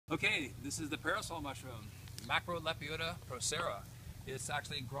Okay, this is the parasol mushroom, Macrolepiota procera. It's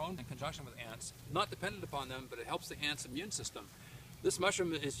actually grown in conjunction with ants, not dependent upon them, but it helps the ants' immune system. This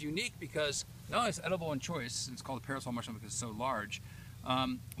mushroom is unique because not only is it edible in choice, it's called a parasol mushroom because it's so large,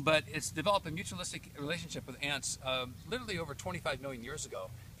 but it's developed a mutualistic relationship with ants literally over 25 million years ago.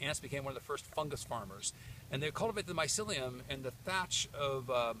 Ants became one of the first fungus farmers, and they cultivate the mycelium and the thatch of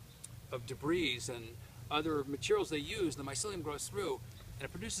debris and other materials they use. The mycelium grows through, and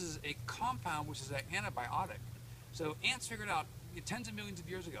it produces a compound which is an antibiotic. So ants figured out tens of millions of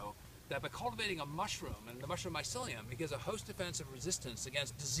years ago that by cultivating a mushroom and the mushroom mycelium, it gives a host defensive resistance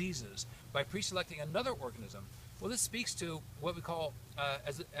against diseases by pre-selecting another organism. Well, this speaks to what we call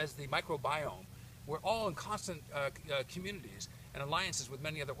as the microbiome. We're all in constant communities and alliances with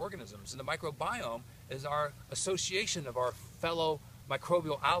many other organisms, and the microbiome is our association of our fellow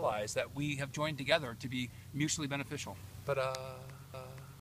microbial allies that we have joined together to be mutually beneficial. Ta-da!